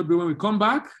go on a short break. When we come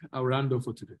back, I'll round up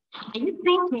for today. Are you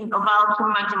thinking about to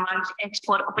maximize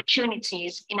export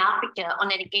opportunities in Africa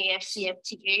under the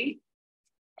AfCFTA?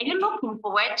 Are you looking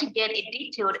for where to get a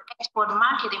detailed export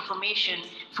market information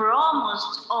for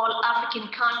almost all African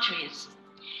countries?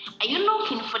 Are you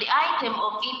looking for the item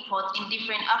of import in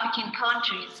different African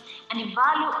countries and the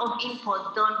value of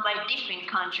import done by different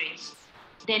countries?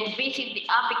 Then visit the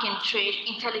African Trade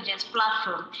Intelligence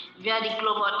Platform via the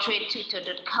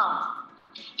globaltradetwitter.com.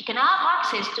 You can have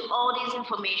access to all this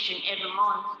information every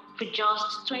month for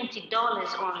just $20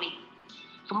 only.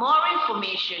 For more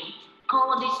information,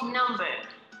 call this number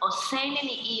or send an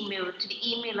email to the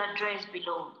email address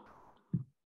below.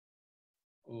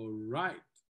 All right.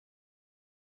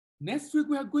 Next week,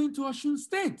 we are going to Osun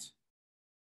State.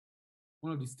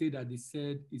 One of the states that they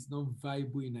said is not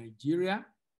viable in Nigeria.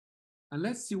 And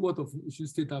let's see what Osun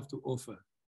State have to offer.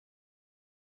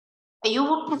 Are you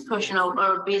a professional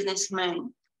or a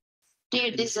businessman? Do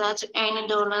you desire to earn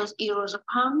dollars, euros, or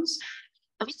pounds?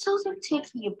 Have you thought of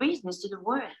taking your business to the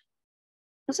world?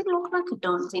 Does it look like a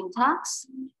daunting task?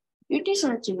 You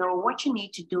desire to know what you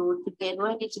need to do to get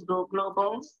ready to go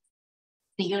global?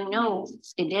 Do you know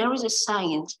that there is a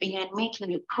science behind making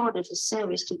your product or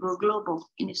service to go global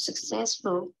in a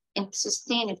successful and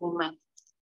sustainable manner?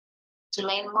 To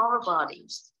learn more about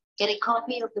it, get a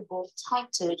copy of the book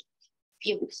titled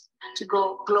Pivot to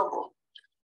Go Global.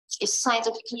 A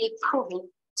scientifically proven,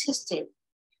 tested,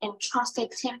 and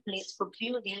trusted template for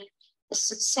building a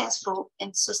successful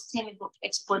and sustainable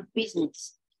export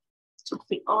business. To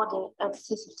pre-order at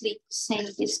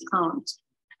 53% discount,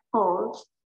 call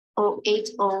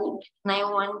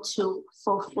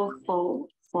 080-912-444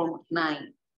 Form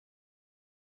 9.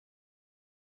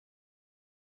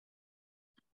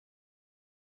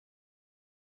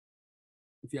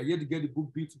 If you are yet to get the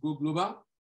book Built to Go Global,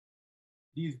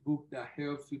 this book that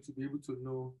helps you to be able to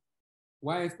know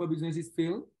why export businesses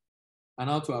fail and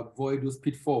how to avoid those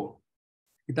pitfalls.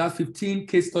 It has 15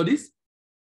 case studies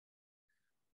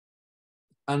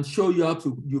and show you how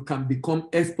you can become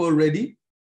export ready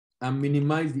and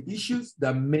minimize the issues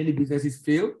that many businesses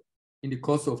fail in the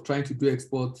course of trying to do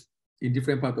export in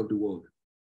different parts of the world.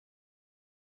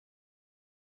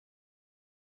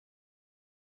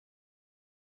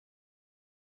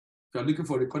 If you're looking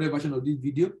for a recorded version of this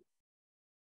video, you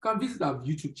can visit our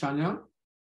YouTube channel,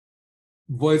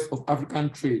 Voice of African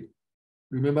Trade.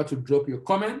 Remember to drop your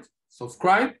comment,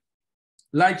 subscribe,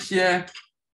 like, share,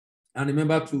 and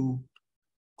remember to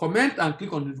comment and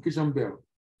click on the notification bell.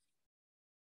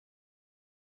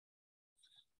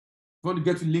 If you want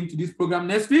to get the link to this program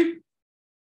next week,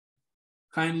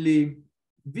 kindly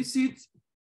visit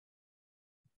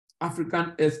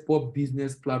African Export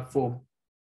Business Platform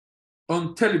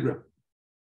on Telegram.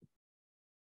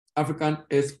 African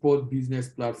Export Business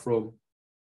Platform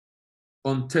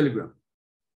on Telegram.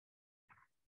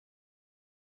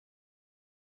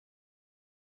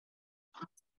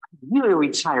 You're a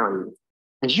retiree.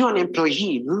 Are you an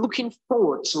employee looking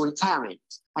forward to retirement?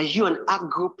 Are you an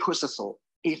agro-processor,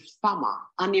 a farmer,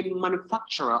 and a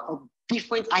manufacturer of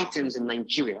different items in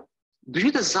Nigeria? Do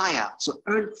you desire to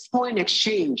earn foreign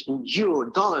exchange in euro,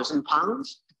 dollars, and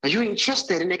pounds? Are you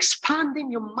interested in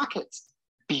expanding your market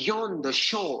beyond the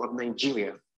shore of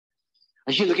Nigeria?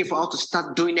 Are you looking for how to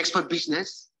start doing export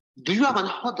business? Do you have an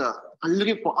order and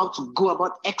looking for how to go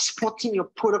about exporting your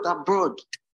product abroad?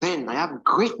 Then I have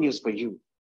great news for you.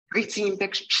 Creating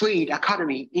Impex Trade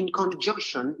Academy in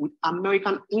conjunction with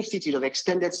American Institute of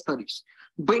Extended Studies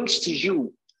brings to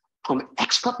you from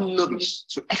export novice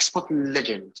to export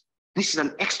legend. This is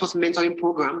an export mentoring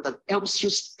program that helps you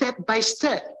step by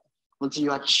step until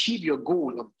you achieve your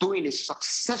goal of doing a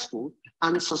successful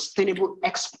and sustainable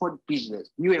export business.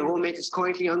 New enrollment is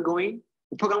currently ongoing.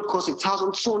 The program costs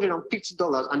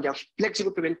 $1,250 and there are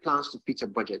flexible payment plans to fit your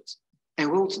budget.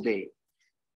 Enroll today.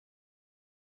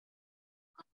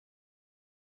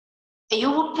 Are you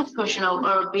a professional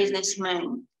or a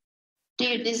businessman? Do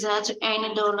you desire to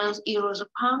earn dollars, euros, or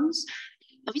pounds?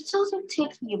 Have you thought of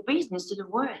taking your business to the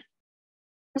world?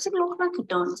 Does it look like a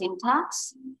daunting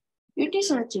task? You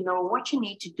desire to know what you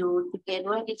need to do to get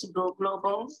ready to go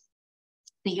global?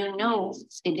 Do you know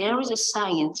that there is a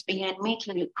science behind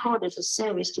making your product or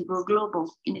service to go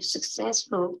global in a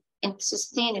successful and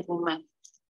sustainable manner?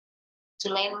 To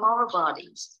learn more about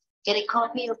it, get a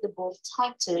copy of the book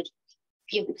titled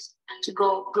Built to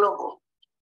Go Global.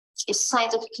 A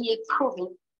scientifically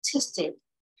proven, tested,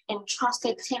 and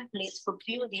trusted template for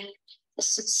building a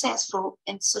successful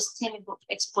and sustainable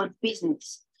export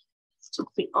business. To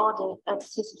pre-order at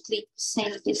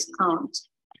 53% discount,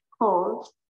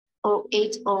 call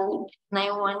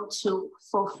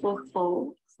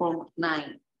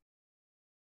 080-912-44449.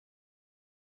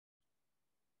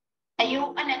 Are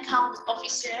you an account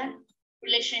officer,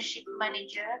 relationship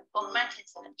manager, or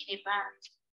marketer in a bank?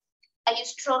 Are you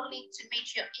struggling to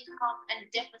meet your income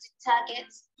and deposit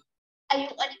targets? Are you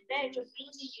on the verge of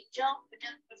losing your job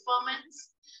without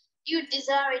performance? You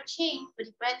desire a change for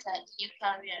the better in your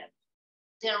career?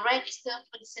 Then register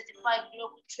for the Certified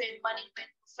Global Trade Management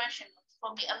Professionals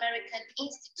from the American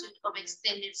Institute of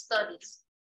Extended Studies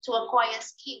to acquire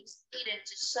skills needed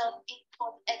to solve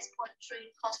import-export trade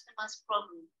customers'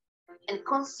 problems and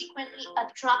consequently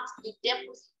attract the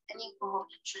deposit and income of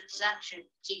the transaction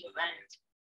to your bank.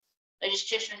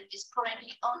 Registration is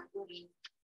currently ongoing.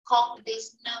 Call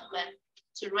this number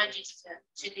to register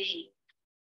today.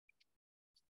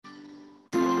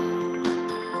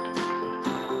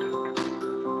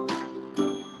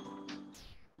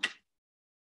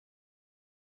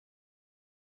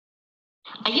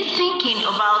 Are you thinking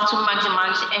of how to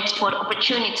maximize export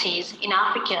opportunities in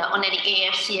Africa under the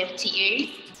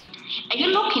AfCFTA? Are you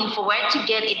looking for where to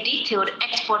get a detailed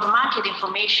export market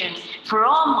information for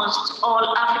almost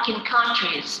all African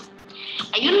countries?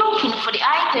 Are you looking for the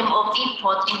item of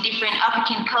import in different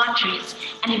African countries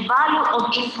and the value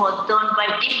of import done by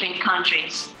different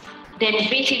countries? Then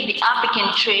visit the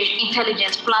African Trade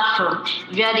Intelligence Platform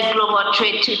via the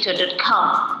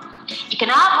globaltradetutor.com. You can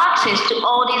have access to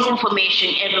all this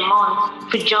information every month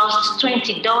for just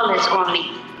 $20 only.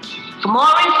 For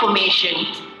more information,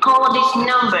 call this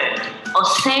number or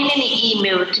send an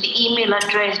email to the email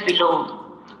address below.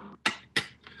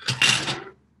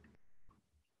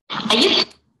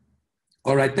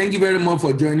 All right, thank you very much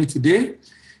for joining today.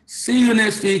 See you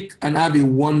next week and have a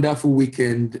wonderful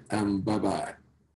weekend. Bye-bye.